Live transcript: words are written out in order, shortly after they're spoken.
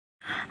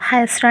Hi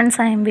students,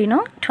 I am Vino.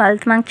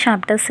 12th mark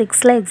chapter 6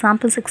 la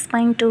example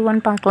 6.21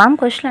 பார்க்கலாம்.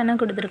 question என்ன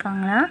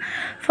கொடுத்திருக்காங்கன்னா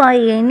for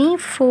any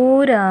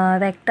four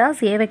vectors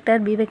a vector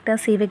b vector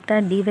c vector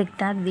d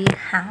vector we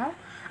have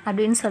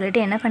அப்படின்னு சொல்லிட்டு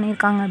என்ன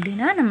பண்ணியிருக்காங்க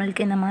அப்படின்னா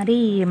நம்மளுக்கு இந்த மாதிரி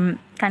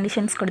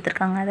கண்டிஷன்ஸ்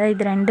கொடுத்துருக்காங்க. அதாவது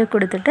இது ரெண்டு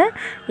கொடுத்துட்டு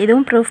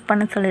இதுவும் ப்ரூஃப்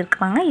பண்ண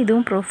சொல்லியிருக்காங்க,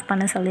 இதுவும் ப்ரூஃப்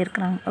பண்ண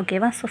சொல்லியிருக்கிறாங்க.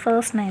 ஓகேவா? ஸோ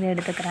ஃபர்ஸ்ட் நான் இதை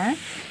எடுத்துக்கிறேன்.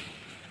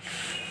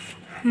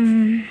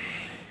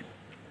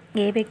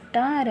 a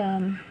vector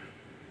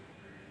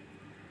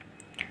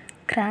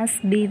cross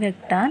b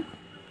vector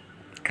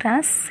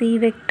cross c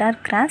vector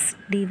cross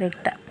d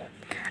vector.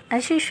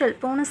 as usual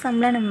போன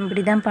சம்மில் நம்ம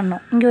இப்படி தான்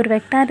பண்ணோம். இங்கே ஒரு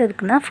வெக்டார்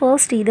இருக்குன்னா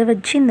ஃபர்ஸ்ட் இதை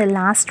வச்சு இந்த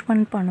லாஸ்ட்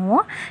ஒன்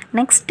பண்ணுவோம்,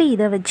 நெக்ஸ்ட்டு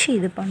இதை வச்சு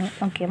இது பண்ணுவோம்.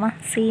 ஓகேவா?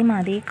 சேம்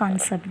அதே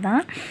கான்செப்ட்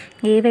தான்.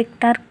 a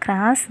vector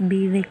cross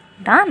b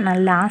vector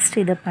நான்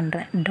லாஸ்ட் இதை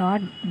பண்ணுறேன்.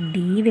 Dot d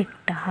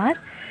vector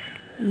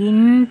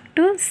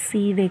into c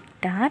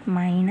vector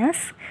minus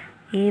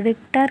a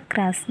vector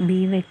cross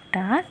b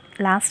vector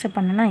last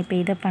பண்ணனா இப்போ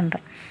இதை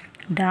பண்ணுறேன்.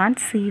 Dot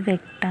c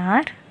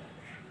vector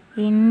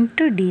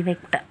into d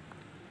vector.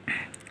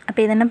 அப்போ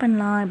இது என்ன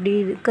பண்ணலாம், இப்படி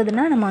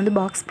இருக்குதுன்னா நம்ம வந்து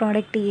பாக்ஸ்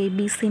ப்ராடக்ட்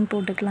ஏபிசின்னு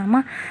போட்டுக்கலாமா?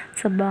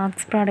 So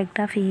box product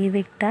of A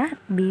vector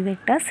B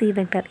vector C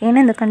vector. ஏன்னா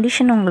இந்த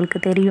கண்டிஷன் உங்களுக்கு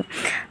தெரியும்.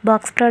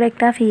 Box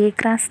product of A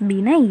cross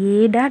Bina A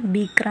dot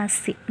B cross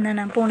C.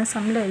 நான் போன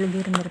சம்மில்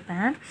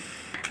எழுதியிருந்திருப்பேன்.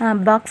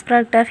 Box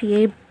product of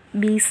A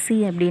PC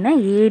அப்படின்னா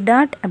ஏ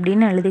டாட்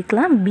அப்படின்னு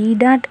எழுதிக்கலாம், பி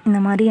டாட் இந்த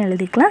மாதிரி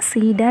எழுதிக்கலாம்,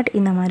 சி டாட்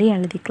இந்த மாதிரி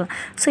எழுதிக்கலாம்.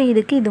 ஸோ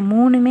இதுக்கு இது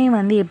மூணுமே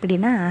வந்து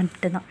எப்படின்னா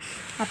ஆப்ட் தான்.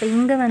 அப்போ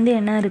இங்கே வந்து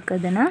என்ன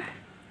இருக்குதுன்னா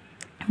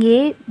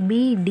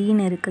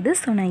ஏபிடின்னு இருக்குது.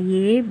 ஸோ நான்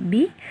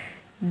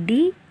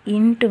ஏபிடி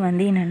இன்ட்டு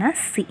வந்து என்னென்னா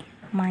சி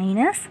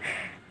மைனஸ்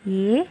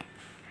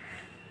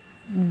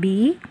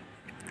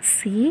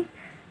ஏபிசி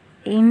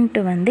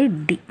இன்ட்டு வந்து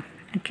டி.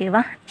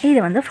 ஓகேவா? இது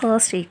வந்து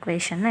ஃபர்ஸ்ட்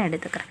ஈக்குவேஷன் நான்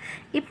எடுத்துக்கிறேன்.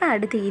 இப்போ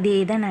அடுத்து இதே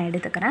தான் நான்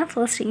எடுத்துக்கிறேன்.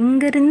 ஃபர்ஸ்ட்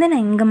இங்கேருந்து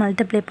நான் இங்கே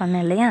மல்டிப்ளை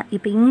பண்ணேன் இல்லையா?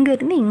 இப்போ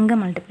இங்கேருந்து இங்கே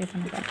மல்டிப்ளை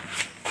பண்ண போகிறேன்.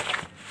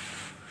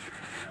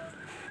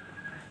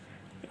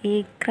 A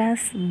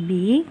cross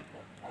B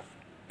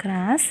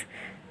cross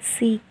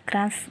C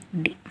cross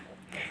D.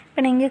 இப்போ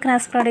நான் இங்கே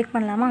கிராஸ் ப்ராடக்ட்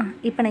பண்ணலாமா?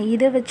 இப்போ நான்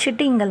இதை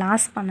வச்சுட்டு இங்கே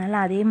லாஸ் பண்ணல,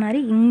 அதே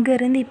மாதிரி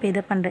இங்கேருந்து இப்போ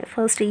இதை பண்ணுறேன்.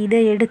 ஃபர்ஸ்ட்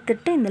இதை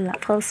எடுத்துட்டு இந்த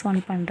ஃபர்ஸ்ட்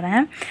ஒன்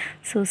பண்ணுறேன்.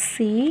 So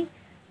C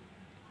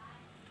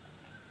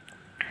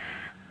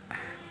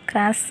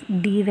cross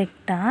D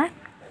vector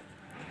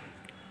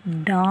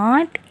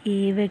dot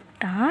A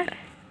vector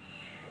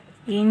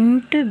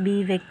into B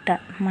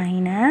vector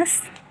minus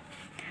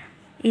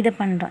இதை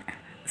பண்ணுறேன்.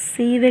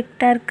 C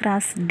vector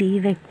cross D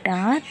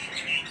vector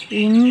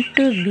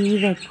into B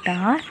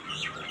vector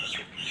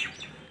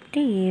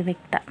ஏ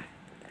வெக்டார்.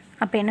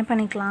 அப்போ என்ன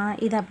பண்ணிக்கலாம்,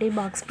 இது அப்படியே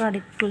box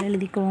ப்ராடக்டில்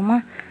எழுதிக்குவோமா?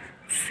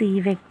 C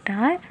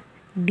vector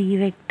D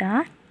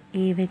vector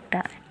A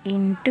vector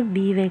into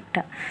B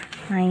vector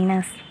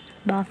minus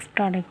box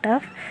product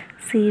of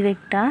C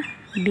vector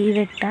D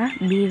vector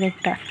B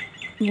vector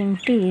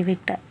into A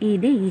vector.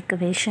 இது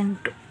equation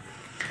 2.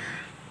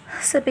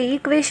 So இப்போ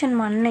equation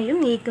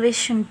 1ஐயும்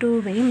equation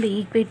 2வையும் இப்போ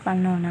equate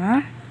பண்ணோன்னா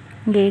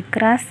A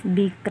cross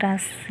B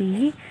cross C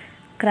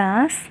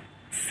cross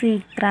C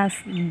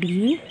cross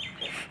D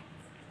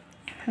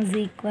is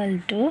equal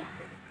to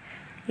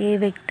A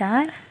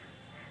vector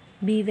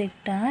B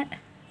vector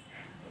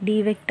D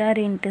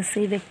vector into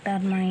C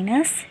vector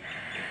minus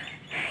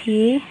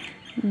A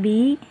B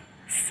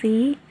C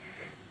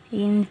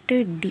into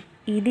D.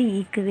 இது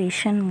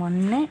equation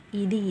 1,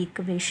 இது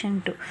equation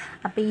 2.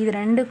 அப்போ இது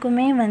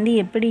ரெண்டுக்குமே வந்து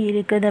எப்படி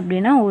இருக்குது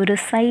அப்படின்னா ஒரு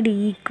சைடு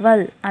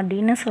ஈக்குவல்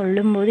அப்படின்னு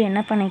சொல்லும்போது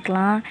என்ன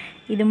பண்ணிக்கலாம்,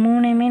 இது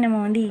மூணுமே நம்ம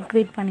வந்து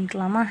ஈக்குவேட்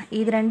பண்ணிக்கலாமா?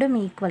 இது ரெண்டும்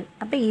ஈக்குவல்,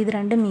 அப்போ இது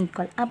ரெண்டும்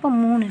ஈக்குவல், அப்போ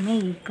மூணுமே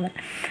equal.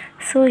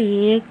 So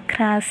A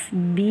cross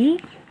B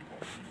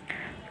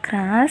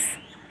cross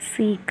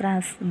C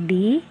cross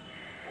D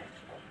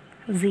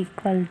is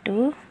equal to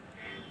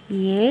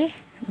A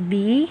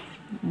B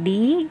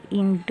D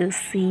into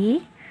C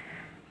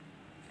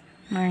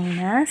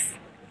minus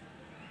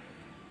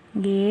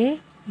A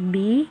B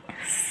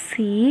C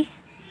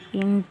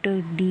into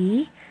D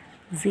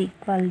is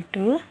equal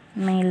to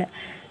மேலே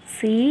C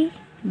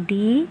D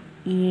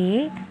A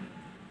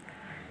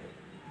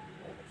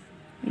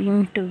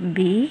into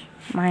B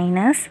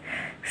minus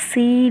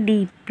C D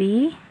P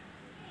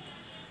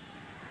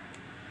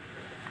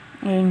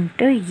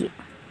into A.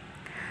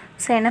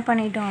 So என்ன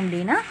பண்ணிட்டோம்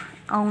அப்படின்னா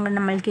அவங்க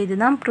நம்மளுக்கு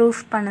இதுதான் proof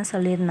பண்ண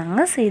சொல்லியிருந்தாங்க.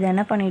 So இதை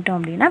என்ன பண்ணிட்டோம்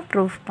அப்படின்னா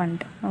ப்ரூஃப்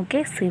பண்ணிட்டோம். ஓகே,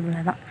 ஸோ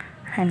இவ்வளோ தான்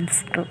ஹென்ஸ்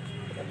ப்ரூஃப்.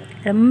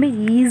 ரொம்ப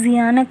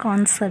ஈஸியான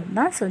கான்செப்ட்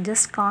தான். ஸோ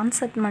ஜஸ்ட்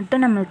கான்செப்ட்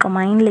மட்டும் நம்மளுக்கு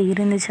மைண்டில்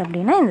இருந்துச்சு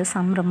அப்படின்னா இந்த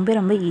சம் ரொம்ப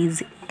ரொம்ப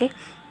ஈஸி. Okay,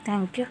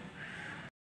 thank you.